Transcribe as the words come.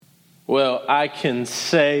Well, I can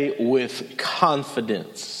say with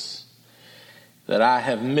confidence that I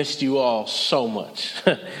have missed you all so much.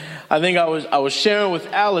 I think I was sharing with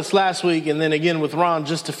Alice last week and then again with Ron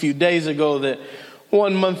just a few days ago that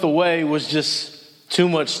 1 month away was just too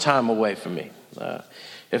much time away for me.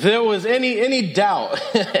 If there was any doubt,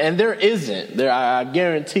 and there isn't, I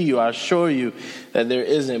guarantee you, I assure you that there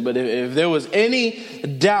isn't, but if there was any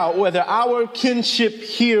doubt whether our kinship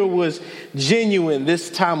here was genuine, this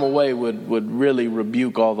time away would really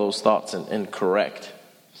rebuke all those thoughts and correct.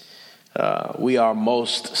 We are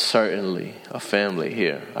most certainly a family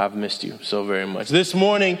here. I've missed you so very much. This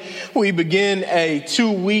morning, we begin a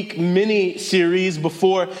 2-week mini-series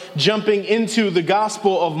before jumping into the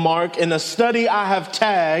Gospel of Mark in a study I have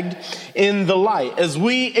tagged In the Light, as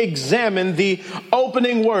we examine the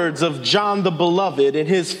opening words of John the Beloved in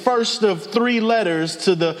his first of 3 letters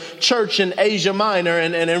to the church in Asia Minor,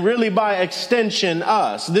 and really by extension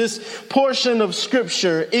us. This portion of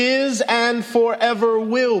Scripture is and forever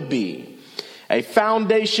will be a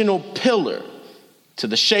foundational pillar to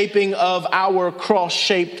the shaping of our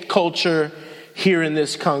cross-shaped culture here in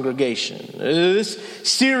this congregation. This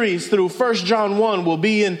series through 1 John 1 will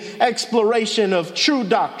be an exploration of true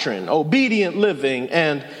doctrine, obedient living,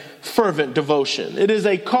 and fervent devotion. It is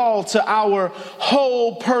a call to our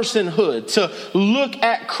whole personhood to look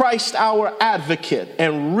at Christ our advocate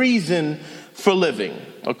and reason for living.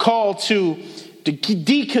 A call to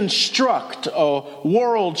deconstruct a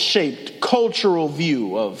world-shaped cultural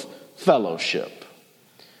view of fellowship.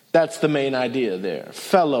 That's the main idea there,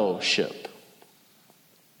 fellowship.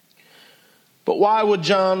 But why would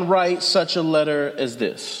John write such a letter as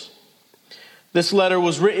this? This letter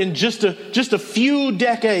was written just a few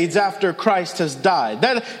decades after Christ has died.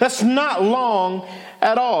 That's not long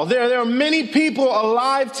at all. There are many people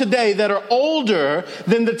alive today that are older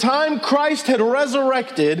than the time Christ had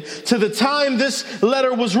resurrected to the time this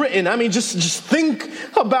letter was written. I mean, just think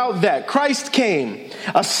about that. Christ came,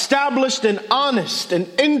 established an honest and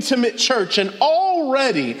intimate church, and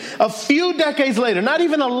already a few decades later, not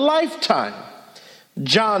even a lifetime,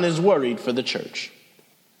 John is worried for the church.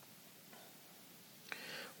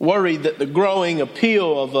 Worried that the growing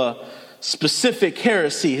appeal of a specific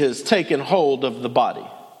heresy has taken hold of the body.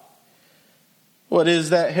 What is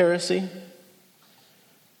that heresy?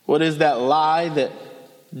 What is that lie that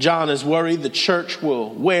John is worried the church will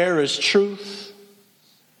wear as truth?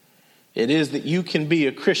 It is that you can be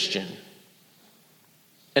a Christian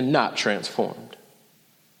and not transformed.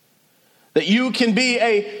 That you can be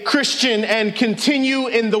a Christian and continue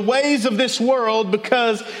in the ways of this world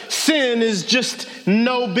because sin is just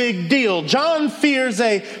no big deal. John fears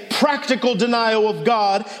a practical denial of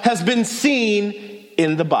God has been seen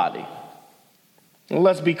in the body. And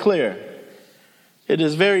let's be clear. It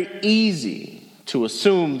is very easy to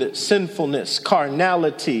assume that sinfulness,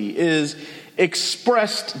 carnality, is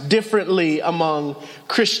expressed differently among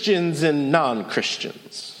Christians and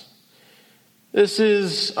non-Christians. This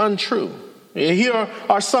is untrue. Here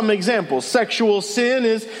are some examples. Sexual sin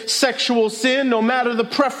is sexual sin, no matter the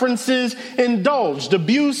preferences indulged.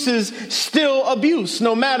 Abuse is still abuse,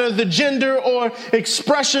 no matter the gender or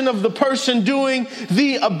expression of the person doing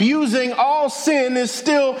the abusing. All sin is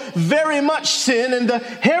still very much sin, and the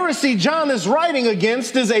heresy John is writing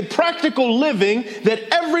against is a practical living that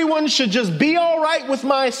everyone should just be all right with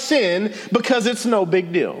my sin because it's no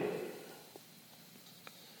big deal.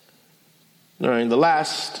 During the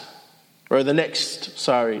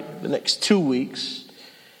next 2 weeks,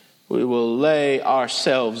 we will lay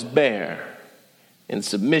ourselves bare in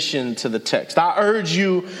submission to the text. I urge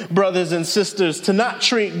you, brothers and sisters, to not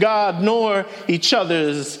treat God nor each other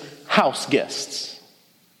as house guests.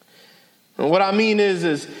 And what I mean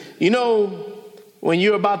is, when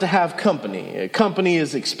you're about to have company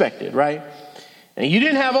is expected, right? And you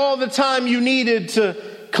didn't have all the time you needed to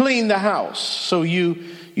clean the house, so you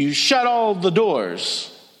shut all the doors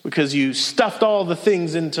because you stuffed all the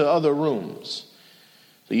things into other rooms.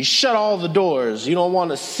 So you shut all the doors. You don't want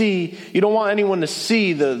anyone to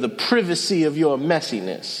see the privacy of your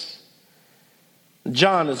messiness.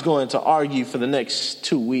 John is going to argue for the next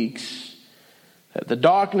 2 weeks that the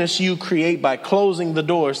darkness you create by closing the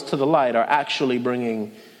doors to the light are actually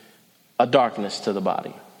bringing a darkness to the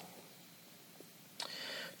body.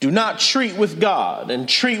 Do not treat with God and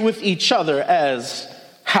treat with each other as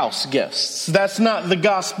house guests. That's not the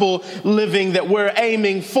gospel living that we're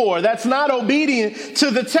aiming for. That's not obedient to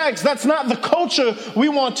the text. That's not the culture we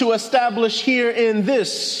want to establish here in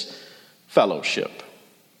this fellowship.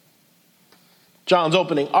 John's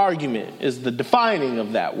opening argument is the defining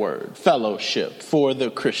of that word, fellowship, for the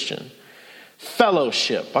Christian.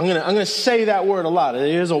 fellowship. I'm gonna say that word a lot. It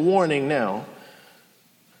is a warning now.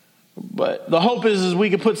 But the hope is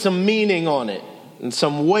we can put some meaning on it and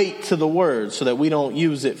some weight to the word so that we don't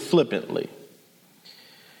use it flippantly.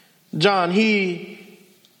 John, he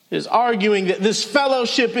is arguing that this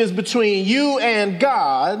fellowship is between you and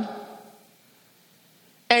God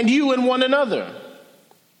and you and one another.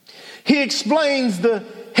 He explains the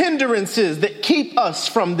hindrances that keep us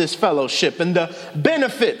from this fellowship and the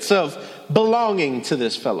benefits of belonging to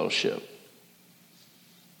this fellowship.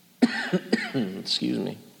 Excuse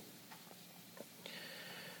me.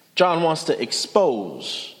 John wants to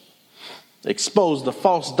expose the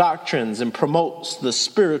false doctrines and promotes the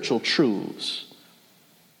spiritual truths.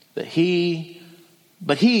 But he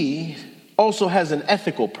also has an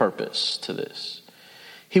ethical purpose to this.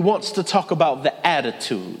 He wants to talk about the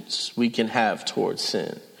attitudes we can have towards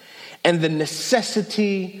sin and the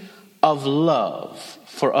necessity of love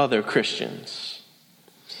for other Christians.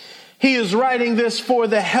 He is writing this for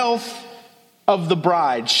the health of the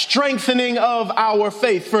bride, strengthening of our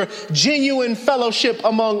faith, for genuine fellowship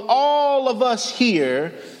among all of us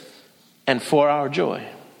here, and for our joy.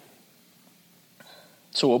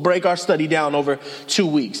 So we'll break our study down over 2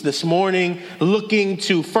 weeks. This morning, looking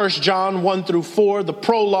to 1 John 1 through 4, the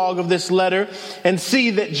prologue of this letter, and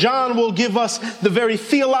see that John will give us the very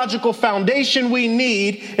theological foundation we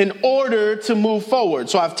need in order to move forward.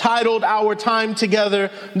 So I've titled our time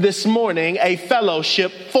together this morning, A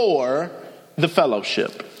Fellowship for the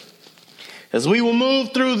Fellowship. As we will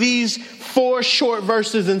move through these 4 short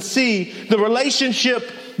verses and see the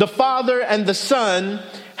relationship the Father and the Son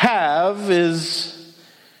have is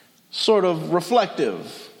sort of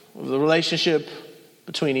reflective of the relationship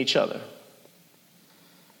between each other.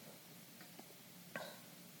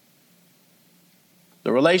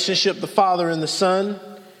 The relationship the Father and the Son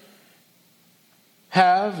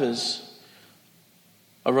have is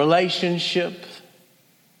a relationship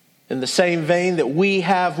in the same vein that we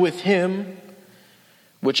have with Him,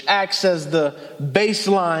 which acts as the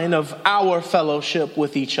baseline of our fellowship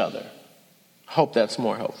with each other. I hope that's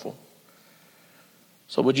more helpful.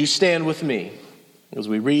 So would you stand with me as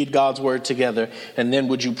we read God's word together, and then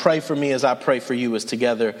would you pray for me as I pray for you as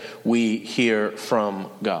together we hear from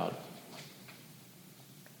God.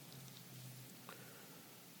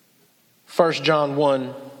 1 John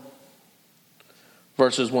 1,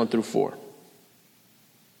 verses 1 through 4.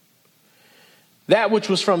 That which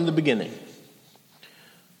was from the beginning,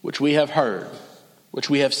 which we have heard, which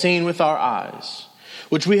we have seen with our eyes,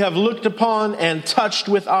 which we have looked upon and touched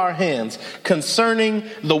with our hands, concerning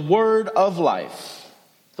the word of life.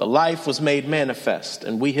 The life was made manifest,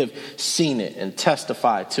 and we have seen it and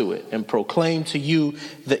testified to it and proclaimed to you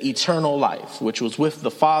the eternal life, which was with the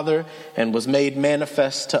Father and was made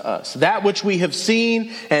manifest to us. That which we have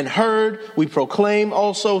seen and heard, we proclaim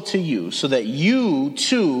also to you, so that you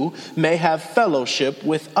too may have fellowship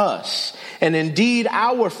with us. And indeed,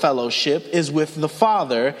 our fellowship is with the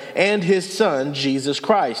Father and His Son, Jesus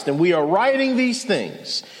Christ. And we are writing these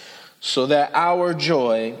things so that our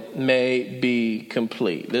joy may be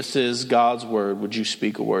complete. This is God's word. Would you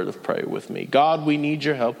speak a word of prayer with me? God, we need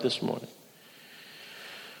your help this morning.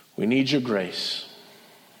 We need your grace.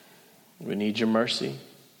 We need your mercy,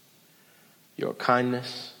 your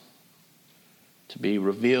kindness to be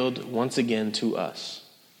revealed once again to us,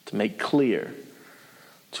 to make clear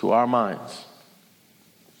to our minds.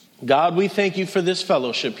 God, we thank you for this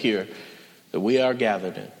fellowship here that we are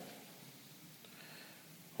gathered in.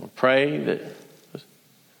 I pray that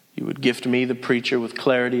you would gift me, the preacher, with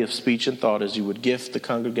clarity of speech and thought, as you would gift the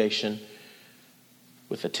congregation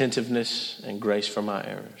with attentiveness and grace for my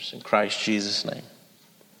errors. In Christ Jesus' name,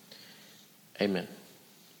 amen.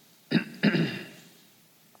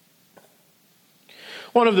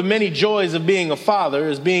 One of the many joys of being a father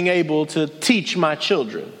is being able to teach my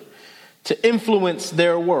children, to influence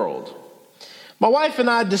their world. My wife and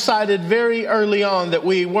I decided very early on that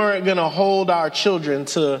we weren't going to hold our children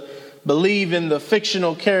to believe in the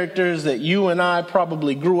fictional characters that you and I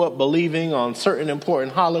probably grew up believing on certain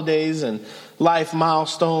important holidays and life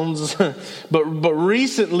milestones. But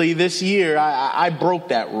recently this year, I broke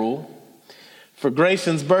that rule. For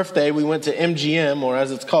Grayson's birthday, we went to MGM, or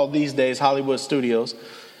as it's called these days, Hollywood Studios.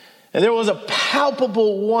 And there was a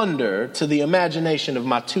palpable wonder to the imagination of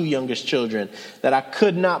my 2 youngest children that I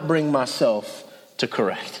could not bring myself to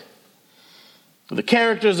correct. The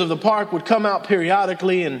characters of the park would come out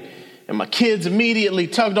periodically, and my kids immediately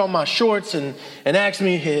tugged on my shorts and asked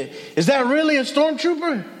me, is that really a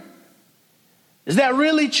stormtrooper? Is that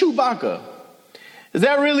really Chewbacca? Is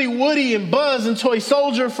that really Woody and Buzz and Toy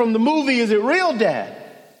Soldier from the movie? Is it real, Dad?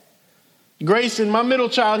 Grayson, my middle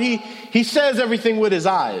child, he says everything with his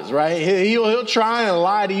eyes, right? He'll try and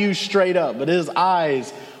lie to you straight up, but his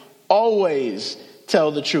eyes always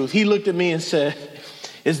tell the truth. He looked at me and said,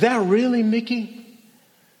 "Is that really Mickey?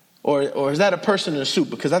 Or is that a person in a suit?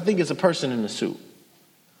 Because I think it's a person in a suit."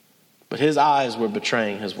 But his eyes were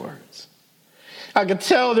betraying his words. I could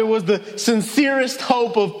tell there was the sincerest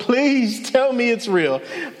hope of, please tell me it's real.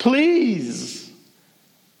 Please.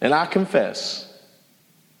 And I confess,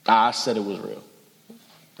 I said it was real.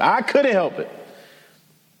 I couldn't help it.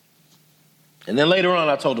 And then later on,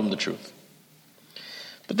 I told them the truth.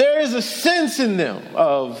 But there is a sense in them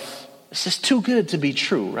of, it's just too good to be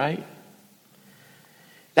true, right?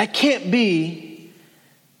 That can't be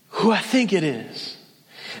who I think it is.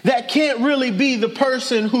 That can't really be the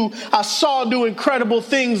person who I saw do incredible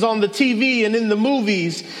things on the TV and in the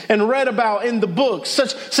movies and read about in the books.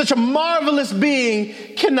 Such a marvelous being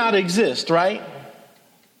cannot exist, right?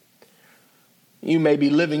 You may be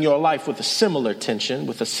living your life with a similar tension,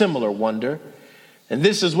 with a similar wonder. And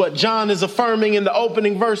this is what John is affirming in the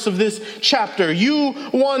opening verse of this chapter. You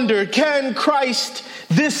wonder, can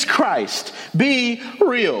this Christ, be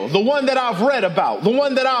real? The one that I've read about, the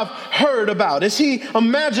one that I've heard about. Is he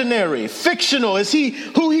imaginary, fictional? Is he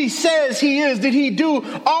who he says he is? Did he do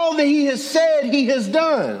all that he has said he has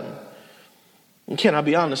done? And can I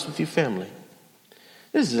be honest with you, family?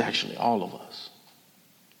 This is actually all of us.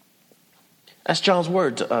 That's John's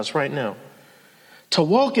word to us right now. To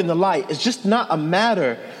walk in the light is just not a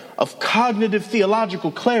matter of cognitive theological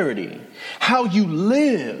clarity. How you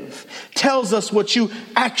live tells us what you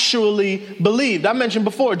actually believed. I mentioned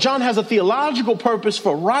before, John has a theological purpose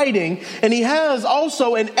for writing, and he has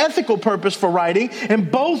also an ethical purpose for writing, and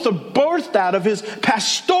both are birthed out of his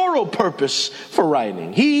pastoral purpose for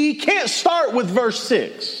writing. He can't start with verse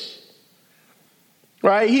 6,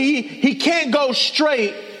 right? He can't go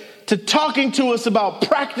straight to talking to us about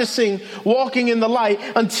practicing walking in the light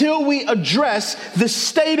until we address the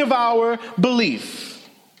state of our belief.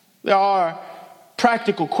 There are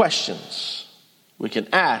practical questions we can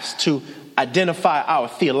ask to identify our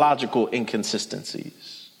theological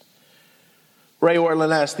inconsistencies. Ray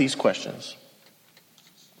Ortlund asked these questions.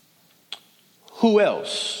 Who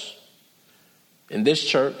else in this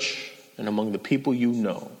church and among the people you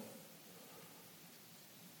know,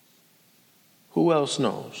 who else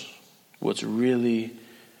knows what's really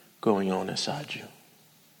going on inside you?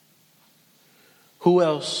 Who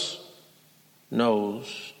else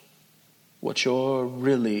knows what you're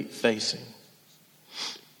really facing?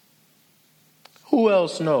 Who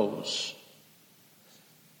else knows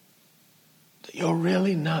that you're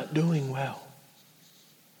really not doing well?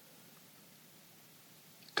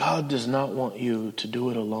 God does not want you to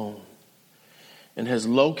do it alone and has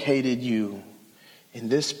located you in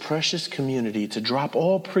this precious community to drop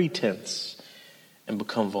all pretense and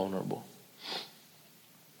become vulnerable.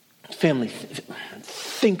 Family,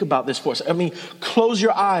 think about this for us. I mean, close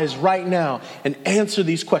your eyes right now and answer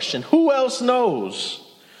these questions. Who else knows?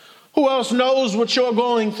 Who else knows what you're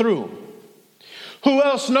going through? Who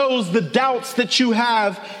else knows the doubts that you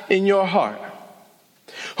have in your heart?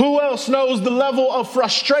 Who else knows the level of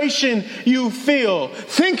frustration you feel?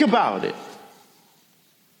 Think about it.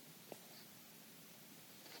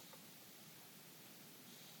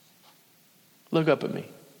 Look up at me.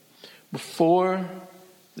 Before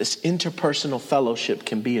this interpersonal fellowship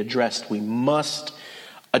can be addressed, we must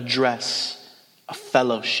address a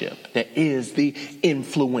fellowship that is the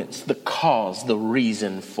influence, the cause, the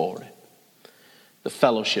reason for it. The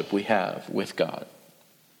fellowship we have with God.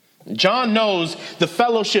 John knows the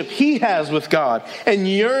fellowship he has with God and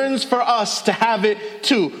yearns for us to have it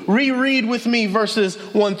too. Reread with me verses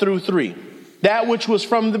 1 through 3. That which was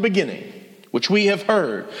from the beginning, which we have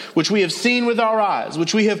heard, which we have seen with our eyes,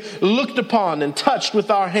 which we have looked upon and touched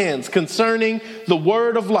with our hands concerning the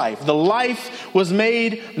word of life. The life was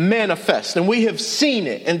made manifest, and we have seen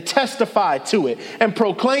it and testified to it and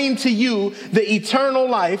proclaimed to you the eternal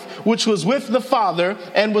life which was with the Father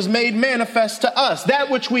and was made manifest to us. That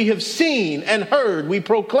which we have seen and heard we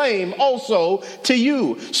proclaim also to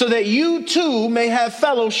you, so that you too may have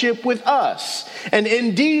fellowship with us. And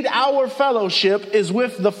indeed our fellowship is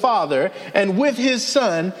with the Father and with his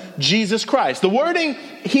Son, Jesus Christ. The wording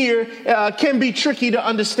here can be tricky to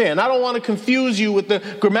understand. I don't want to confuse you with the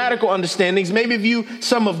grammatical understandings. Maybe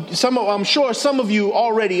I'm sure some of you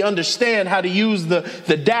already understand how to use the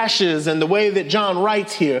dashes and the way that John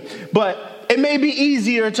writes here. But it may be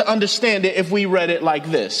easier to understand it if we read it like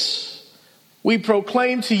this. We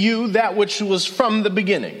proclaim to you that which was from the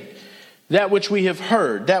beginning. that which we have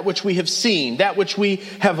heard, that which we have seen, that which we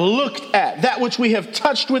have looked at, that which we have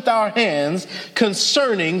touched with our hands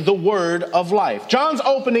concerning the word of life. John's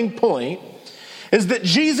opening point is that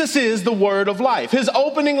Jesus is the word of life. His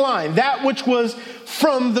opening line, that which was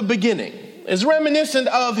from the beginning, is reminiscent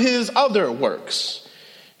of his other works.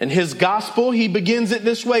 In his gospel, he begins it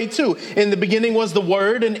this way too. In the beginning was the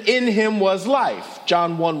word, and in him was life.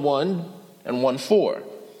 John 1:1 and 1:4.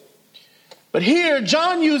 But here,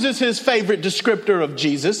 John uses his favorite descriptor of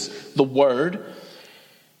Jesus, the word.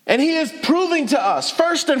 And he is proving to us,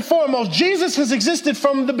 first and foremost, Jesus has existed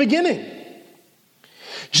from the beginning.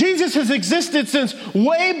 Jesus has existed since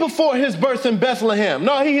way before his birth in Bethlehem.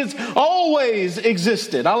 No, he has always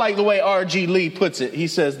existed. I like the way R.G. Lee puts it. He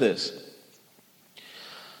says this: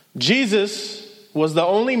 Jesus was the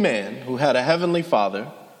only man who had a heavenly father,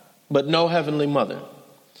 but no heavenly mother.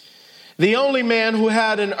 The only man who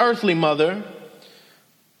had an earthly mother,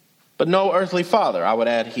 but no earthly father. I would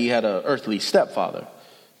add he had an earthly stepfather,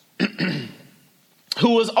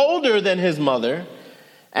 who was older than his mother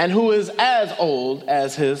and who is as old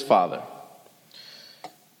as his father.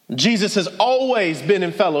 Jesus has always been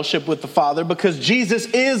in fellowship with the Father because Jesus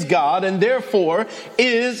is God and therefore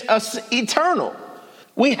is eternal.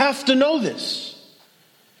 We have to know this.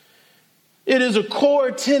 It is a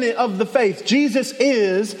core tenet of the faith. Jesus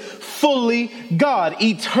is fully God,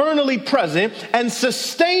 eternally present and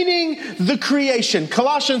sustaining the creation.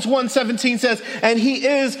 Colossians 1:17 says, and he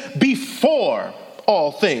is before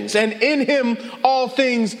all things, and in him all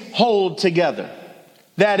things hold together.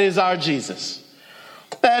 That is our Jesus.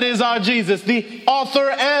 That is our Jesus, the author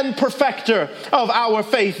and perfecter of our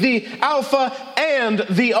faith, the Alpha and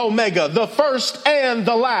the Omega, the first and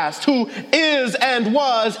the last, who is and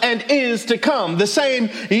was and is to come, the same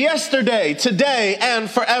yesterday, today,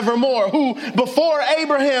 and forevermore, who before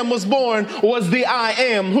Abraham was born was the I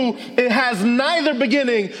am, who has neither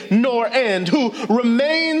beginning nor end, who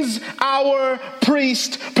remains our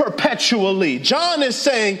priest perpetually. John is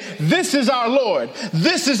saying, this is our Lord,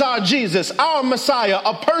 this is our Jesus, our Messiah,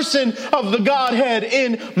 a person of the Godhead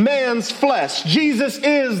in man's flesh. Jesus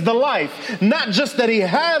is the life. Not just that he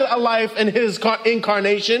had a life in his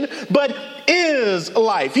incarnation, but is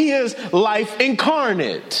life. He is life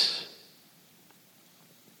incarnate.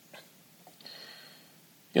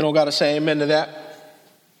 You don't got to say amen to that,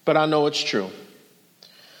 but I know it's true.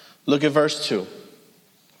 Look at verse 2.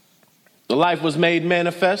 The life was made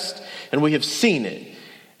manifest, and we have seen it,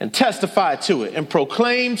 and testify to it, and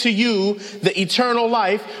proclaim to you the eternal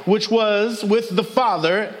life which was with the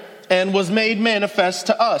Father and was made manifest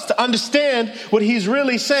to us. To understand what he's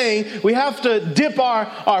really saying, we have to dip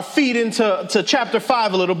our feet into chapter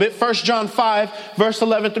 5 a little bit. 1 John 5, verse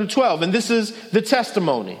 11 through 12. And this is the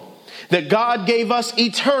testimony that God gave us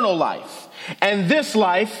eternal life, and this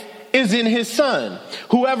life is in his Son.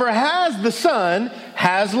 Whoever has the Son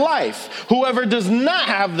has life. Whoever does not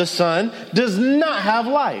have the Son does not have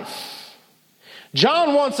life.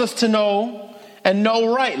 John wants us to know, and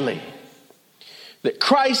know rightly, that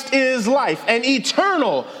Christ is life, an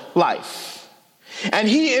eternal life. And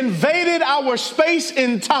he invaded our space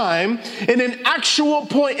and time in an actual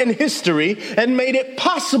point in history and made it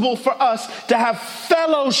possible for us to have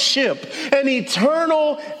fellowship and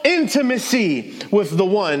eternal intimacy with the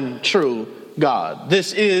one true God.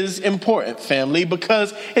 This is important, family,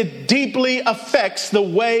 because it deeply affects the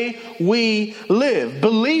way we live.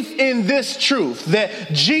 Belief in this truth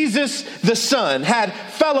that Jesus the Son had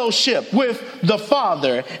fellowship with the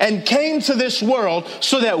Father and came to this world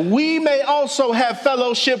so that we may also have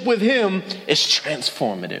fellowship with him is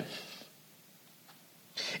transformative.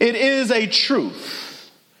 It is a truth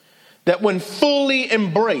that when fully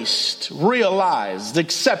embraced, realized,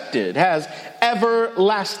 accepted, has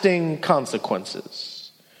everlasting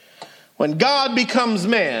consequences. When God becomes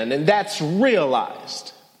man, and that's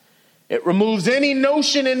realized, it removes any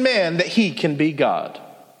notion in man that he can be God.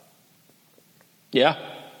 Yeah.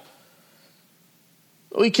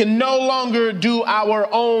 We can no longer do our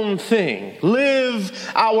own thing,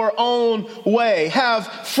 live our own way, have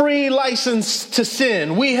free license to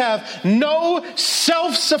sin. We have no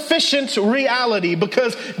self-sufficient reality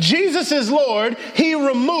because Jesus is Lord. He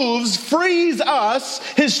frees us,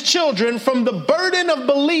 his children, from the burden of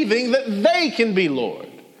believing that they can be Lord.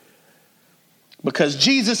 Because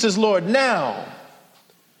Jesus is Lord now,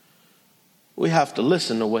 we have to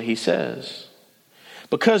listen to what he says.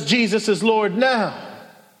 Because Jesus is Lord now,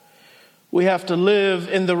 we have to live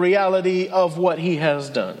in the reality of what he has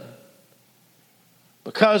done.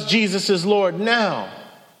 Because Jesus is Lord now,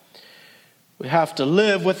 we have to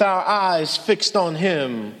live with our eyes fixed on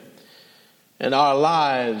him and our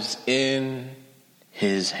lives in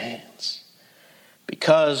his hands.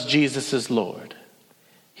 Because Jesus is Lord,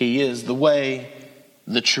 he is the way,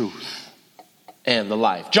 the truth, and the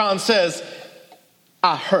life. John says,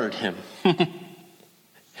 I heard him.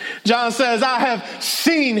 John says, I have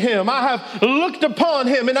seen him, I have looked upon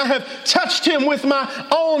him, and I have touched him with my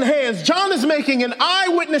own hands. John is making an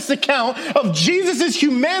eyewitness account of Jesus'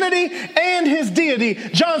 humanity and his deity.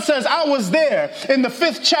 John says, I was there in the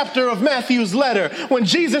 5th chapter of Matthew's letter when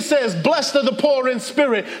Jesus says, blessed are the poor in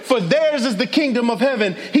spirit, for theirs is the kingdom of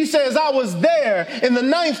heaven. He says, I was there in the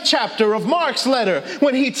 9th chapter of Mark's letter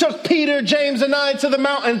when he took Peter, James, and I to the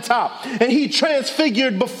mountaintop, and he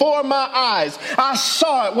transfigured before my eyes. I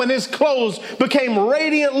saw it when his clothes became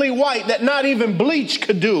radiantly white that not even bleach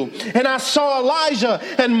could do. And I saw Elijah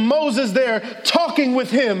and Moses there talking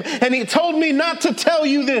with him. And he told me not to tell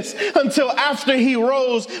you this until after he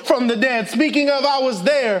rose from the dead. Speaking of, I was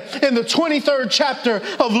there in the 23rd chapter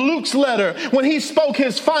of Luke's letter when he spoke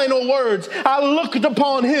his final words. I looked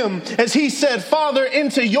upon him as he said, Father,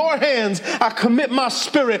 into your hands I commit my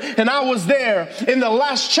spirit. And I was there in the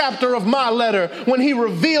last chapter of my letter when he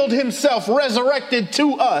revealed himself resurrected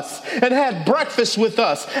to us and had breakfast with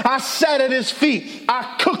us. I sat at his feet.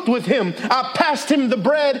 I cooked with him. I passed him the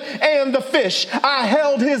bread and the fish. I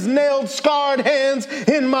held his nailed, scarred hands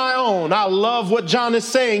in my own. I love what John is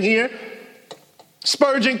saying here.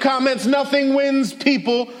 Spurgeon comments, nothing wins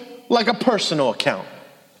people like a personal account.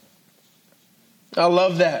 I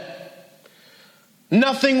love that.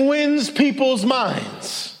 Nothing wins people's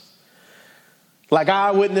minds like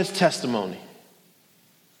eyewitness testimony.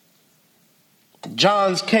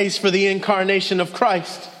 John's case for the incarnation of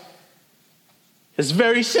Christ is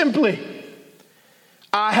very simply,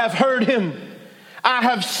 I have heard him. I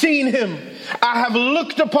have seen him. I have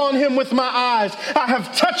looked upon him with my eyes. I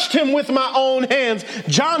have touched him with my own hands.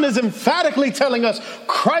 John is emphatically telling us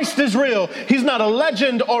Christ is real. He's not a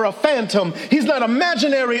legend or a phantom. He's not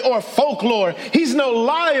imaginary or folklore. He's no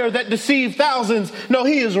liar that deceived thousands. No,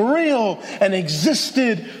 he is real and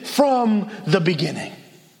existed from the beginning.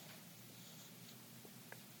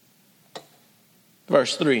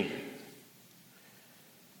 Verse 3,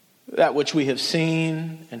 that which we have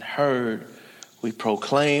seen and heard, we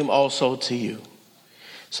proclaim also to you,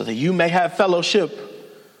 so that you may have fellowship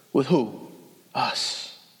with who?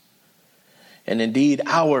 Us. And indeed,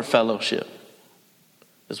 our fellowship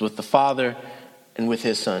is with the Father and with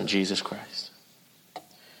his Son, Jesus Christ.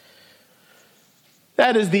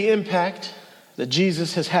 That is the impact that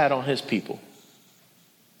Jesus has had on his people.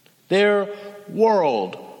 Their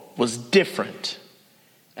world was different.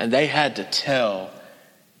 And they had to tell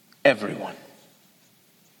everyone.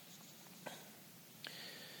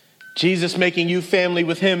 Jesus making you family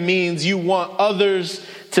with him means you want others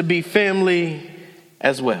to be family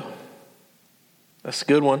as well. That's a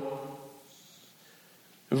good one.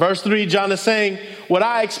 In verse 3, John is saying, what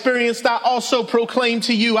I experienced, I also proclaim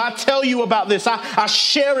to you. I tell you about this. I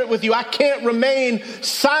share it with you. I can't remain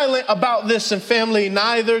silent about this. And family,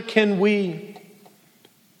 neither can we.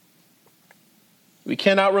 We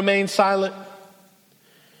cannot remain silent.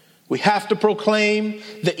 We have to proclaim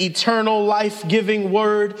the eternal life-giving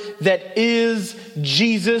word that is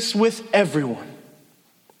Jesus with everyone.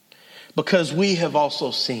 Because we have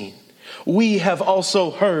also seen, we have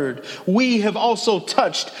also heard, we have also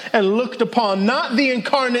touched and looked upon not the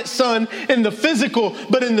incarnate Son in the physical,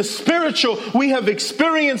 but in the spiritual. We have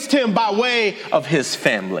experienced him by way of his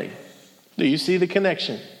family. Do you see the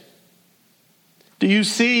connection? Do you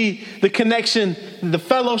see the connection, the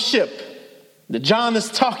fellowship that John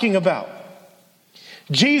is talking about?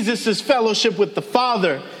 Jesus' fellowship with the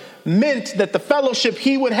Father meant that the fellowship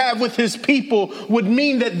he would have with his people would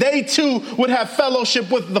mean that they too would have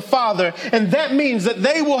fellowship with the Father. And that means that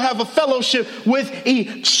they will have a fellowship with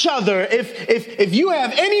each other. If you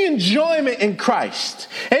have any enjoyment in Christ,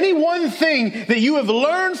 any one thing that you have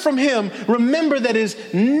learned from him, remember that is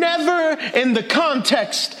never in the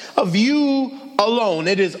context of you alone.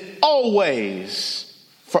 It is always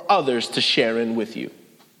for others to share in with you.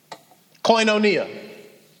 Koinonia.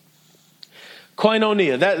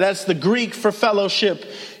 Koinonia, that's the Greek for fellowship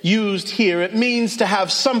used here. It means to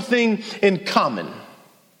have something in common.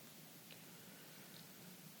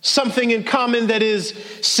 Something in common that is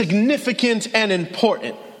significant and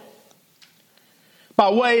important by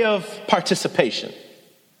way of participation.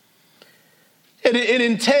 It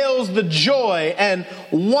entails the joy and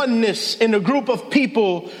oneness in a group of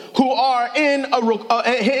people who are in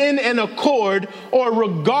an accord or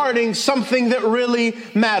regarding something that really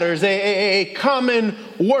matters, a common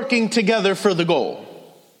working together for the goal.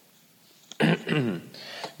 John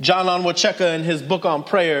Onwuchekwa in his book on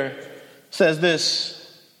prayer says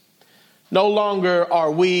this: No longer are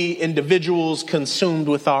we individuals consumed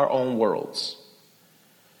with our own worlds.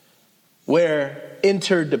 We're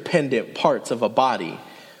interdependent parts of a body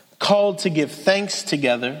called to give thanks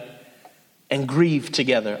together and grieve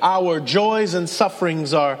together. Our joys and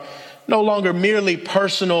sufferings are no longer merely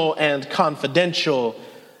personal and confidential.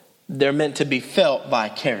 They're meant to be felt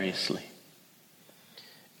vicariously.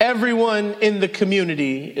 Everyone in the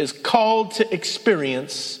community is called to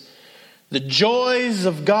experience the joys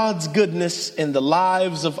of God's goodness in the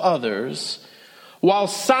lives of others while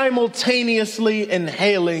simultaneously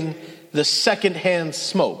inhaling the secondhand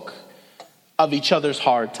smoke of each other's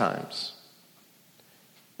hard times.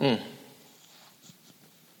 The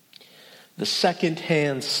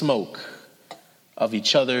secondhand smoke of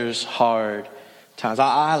each other's hard times.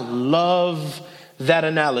 I love that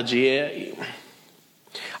analogy.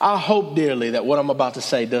 I hope dearly that what I'm about to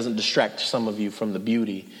say doesn't distract some of you from the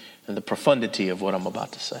beauty and the profundity of what I'm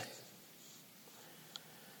about to say.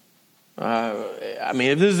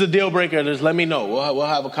 If this is a deal breaker, just let me know. We'll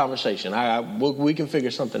have a conversation. We can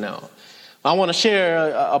figure something out. I want to share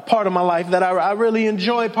a part of my life that I really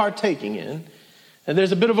enjoy partaking in. And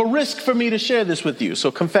there's a bit of a risk for me to share this with you.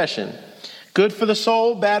 So confession. Good for the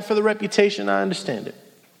soul, bad for the reputation. I understand it.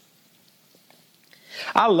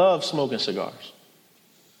 I love smoking cigars.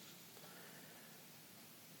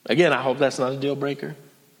 Again, I hope that's not a deal breaker.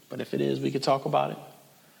 But if it is, we could talk about it.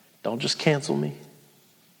 Don't just cancel me.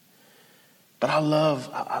 But I love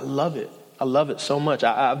it. I love it so much.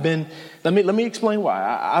 Let me explain why.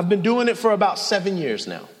 I've been doing it for about 7 years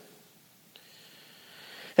now.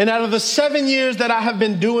 And out of the 7 years that I have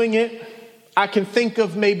been doing it, I can think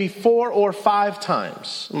of maybe 4 or 5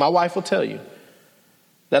 times, my wife will tell you,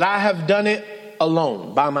 that I have done it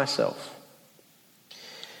alone, by myself.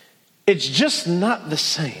 It's just not the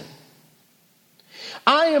same.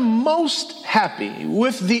 I am most happy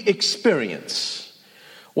with the experience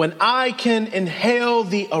when I can inhale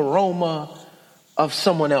the aroma of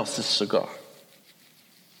someone else's cigar.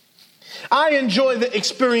 I enjoy the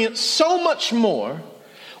experience so much more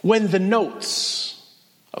when the notes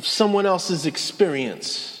of someone else's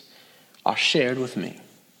experience are shared with me.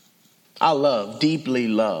 I deeply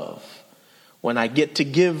love, when I get to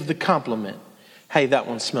give the compliment, hey, that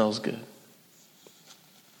one smells good.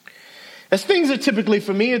 As things are typically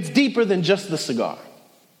for me, it's deeper than just the cigar.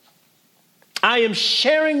 I am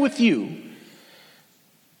sharing with you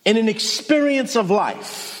in an experience of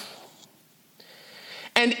life.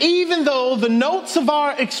 And even though the notes of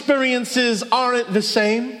our experiences aren't the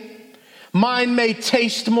same, mine may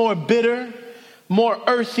taste more bitter, more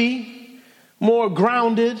earthy, more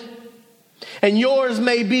grounded, and yours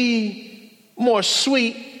may be more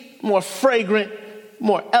sweet, more fragrant,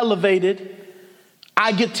 more elevated.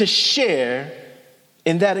 I get to share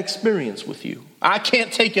in that experience with you. I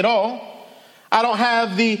can't take it all. I don't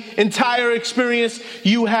have the entire experience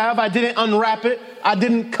you have. I didn't unwrap it. I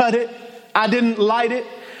didn't cut it. I didn't light it.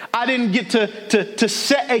 I didn't get to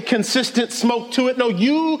set a consistent smoke to it. No,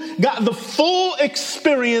 you got the full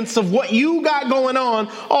experience of what you got going on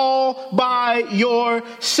all by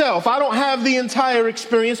yourself. I don't have the entire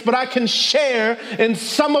experience, but I can share in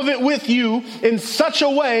some of it with you in such a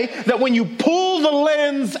way that when you pull the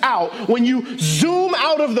lens out, when you zoom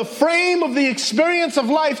out of the frame of the experience of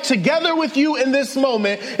life together with you in this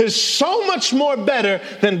moment, is so much more better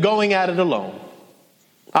than going at it alone.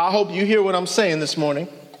 I hope you hear what I'm saying this morning.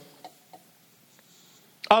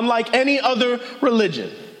 Unlike any other religion,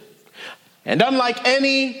 and unlike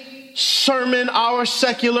any sermon our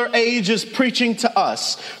secular age is preaching to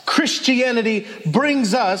us, Christianity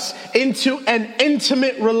brings us into an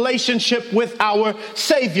intimate relationship with our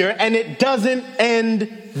Savior, and it doesn't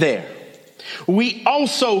end there. We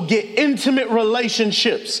also get intimate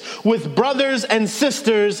relationships with brothers and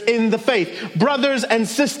sisters in the faith. Brothers and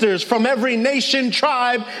sisters from every nation,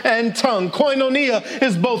 tribe, and tongue. Koinonia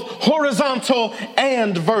is both horizontal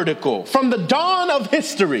and vertical. From the dawn of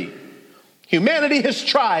history, humanity has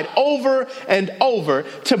tried over and over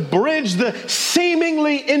to bridge the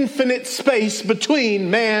seemingly infinite space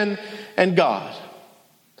between man and God.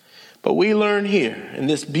 But we learn here in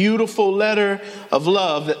this beautiful letter of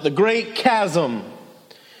love that the great chasm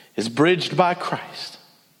is bridged by Christ.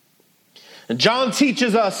 And John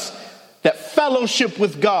teaches us that fellowship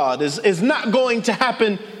with God is not going to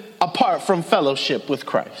happen apart from fellowship with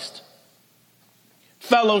Christ.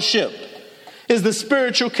 Fellowship is the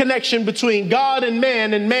spiritual connection between God and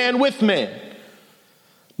man with man,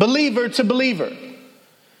 believer to believer.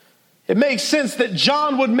 It makes sense that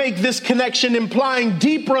John would make this connection, implying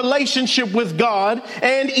deep relationship with God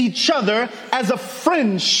and each other as a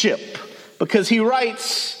friendship, because he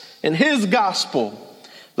writes in his gospel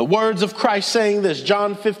The words of Christ saying this,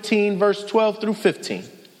 John 15, verse 12 through 15.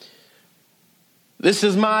 This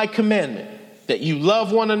is my commandment, that you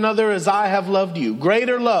love one another as I have loved you.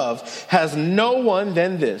 Greater love has no one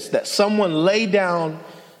than this, that someone lay down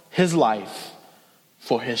his life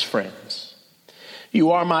for his friends.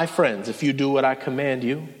 You are my friends if you do what I command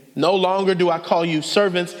you. No longer do I call you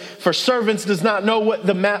servants, for servants does not know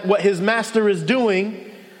what his master is doing,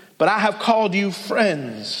 but I have called you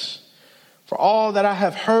friends. For all that I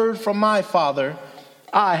have heard from my Father,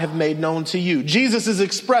 I have made known to you. Jesus is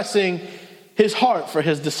expressing his heart for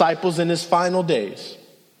his disciples in his final days.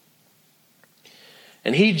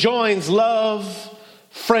 And he joins love,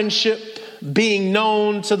 friendship, being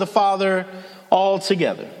known to the Father all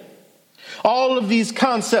together. All of these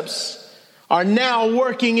concepts are now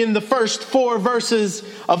working in the first 4 verses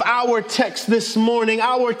of our text this morning.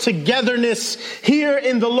 Our togetherness here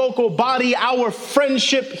in the local body, our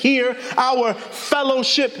friendship here, our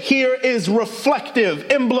fellowship here is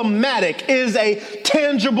reflective, emblematic, is a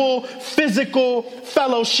tangible, physical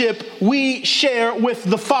fellowship we share with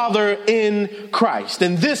the Father in Christ.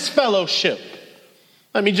 In this fellowship,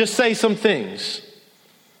 let me just say some things.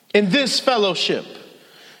 In this fellowship,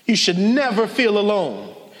 you should never feel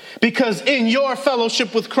alone. Because in your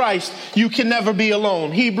fellowship with Christ, you can never be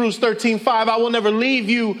alone. Hebrews 13:5, I will never leave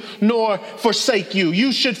you nor forsake you.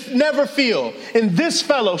 You should never feel, in this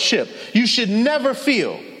fellowship, you should never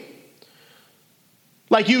feel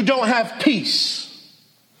like you don't have peace.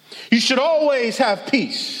 You should always have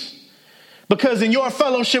peace. Because in your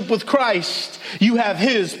fellowship with Christ, you have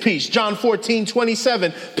his peace. John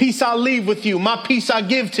 14:27, peace I leave with you, my peace I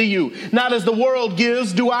give to you. Not as the world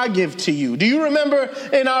gives, do I give to you. Do you remember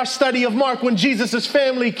in our study of Mark when Jesus'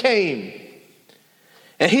 family came?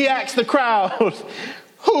 And he asked the crowd,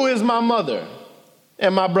 who is my mother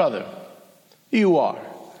and my brother? You are.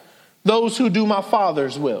 Those who do my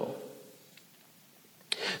Father's will.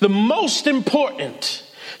 The most important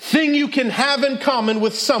thing you can have in common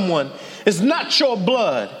with someone is not your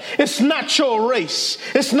blood, it's not your race,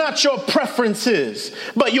 it's not your preferences,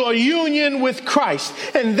 but your union with Christ.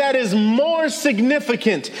 And that is more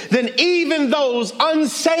significant than even those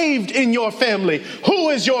unsaved in your family. Who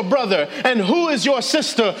is your brother and who is your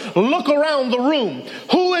sister? Look around the room.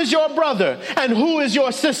 Who is your brother and who is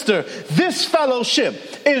your sister? This fellowship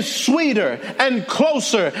is sweeter and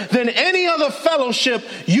closer than any other fellowship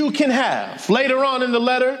you can have. Later on in the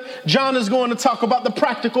letter, John is going to talk about the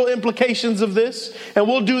practical implications of this, and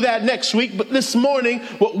we'll do that next week. But this morning,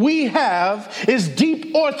 what we have is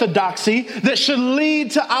deep orthodoxy that should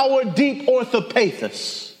lead to our deep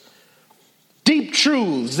orthopathos. Deep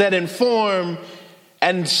truths that inform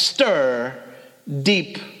and stir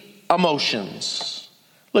deep emotions.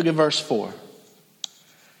 Look at verse 4.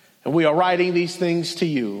 And we are writing these things to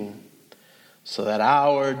you so that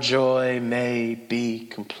our joy may be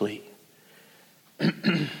complete.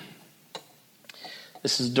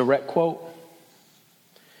 This is a direct quote.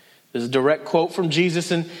 This is a direct quote from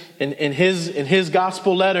Jesus in his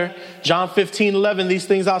gospel letter, John 15:11. These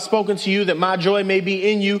things I've spoken to you, that my joy may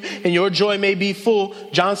be in you and your joy may be full.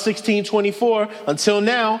 John 16:24. Until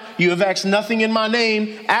now, you have asked nothing in my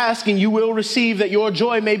name. Ask and you will receive, that your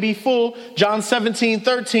joy may be full. John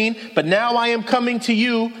 17:13. But now I am coming to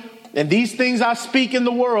you, and these things I speak in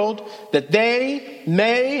the world, that they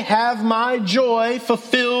may have my joy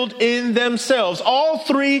fulfilled in themselves. All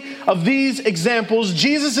 3 of these examples,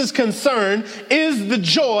 Jesus' concern is the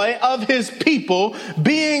joy of his people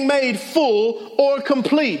being made full or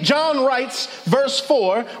complete. John writes, verse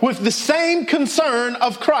 4, with the same concern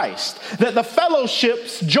of Christ, that the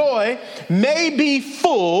fellowship's joy may be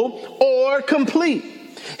full or complete.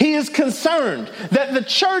 He is concerned that the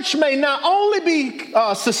church may not only be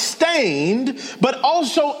sustained, but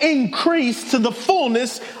also increase to the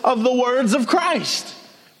fullness of the words of Christ.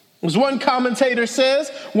 As one commentator says,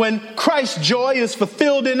 when Christ's joy is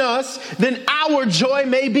fulfilled in us, then our joy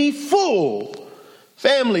may be full.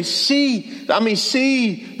 Family, see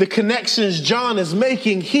the connections John is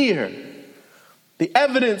making here. The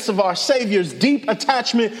evidence of our Savior's deep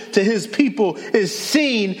attachment to his people is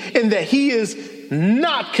seen in that he is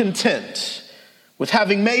not content with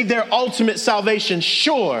having made their ultimate salvation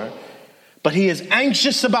sure, but he is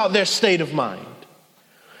anxious about their state of mind.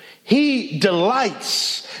 He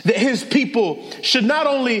delights that his people should not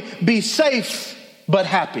only be safe, but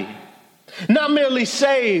happy. Not merely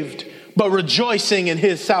saved, but rejoicing in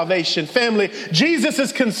his salvation. Family, Jesus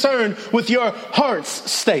is concerned with your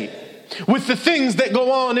heart's state, with the things that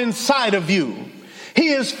go on inside of you. He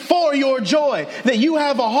is for your joy, that you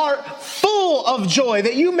have a heart full of joy,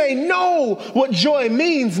 that you may know what joy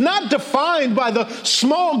means, not defined by the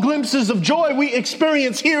small glimpses of joy we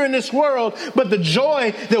experience here in this world, but the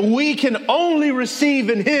joy that we can only receive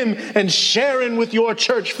in Him and share in with your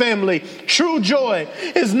church family. True joy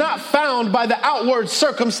is not found by the outward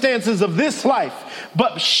circumstances of this life,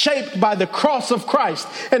 but shaped by the cross of Christ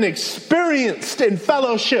and experienced in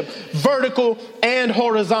fellowship, vertical and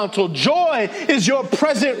horizontal. Joy is your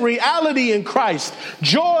present reality in Christ.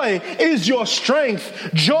 Joy is your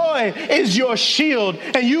strength. Joy is your shield.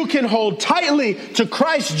 And you can hold tightly to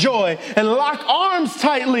Christ's joy and lock arms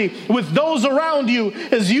tightly with those around you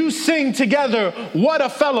as you sing together, what a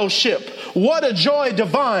fellowship, what a joy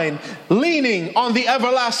divine, leaning on the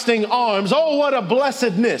everlasting arms. Oh, what a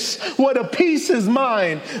blessedness, what a peace is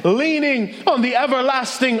mine, leaning on the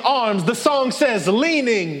everlasting arms. The song says,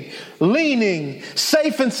 leaning,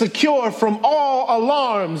 safe and secure from all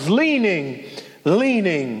alarms, leaning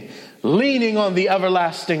on the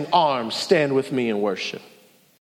everlasting arms. Stand with me in worship.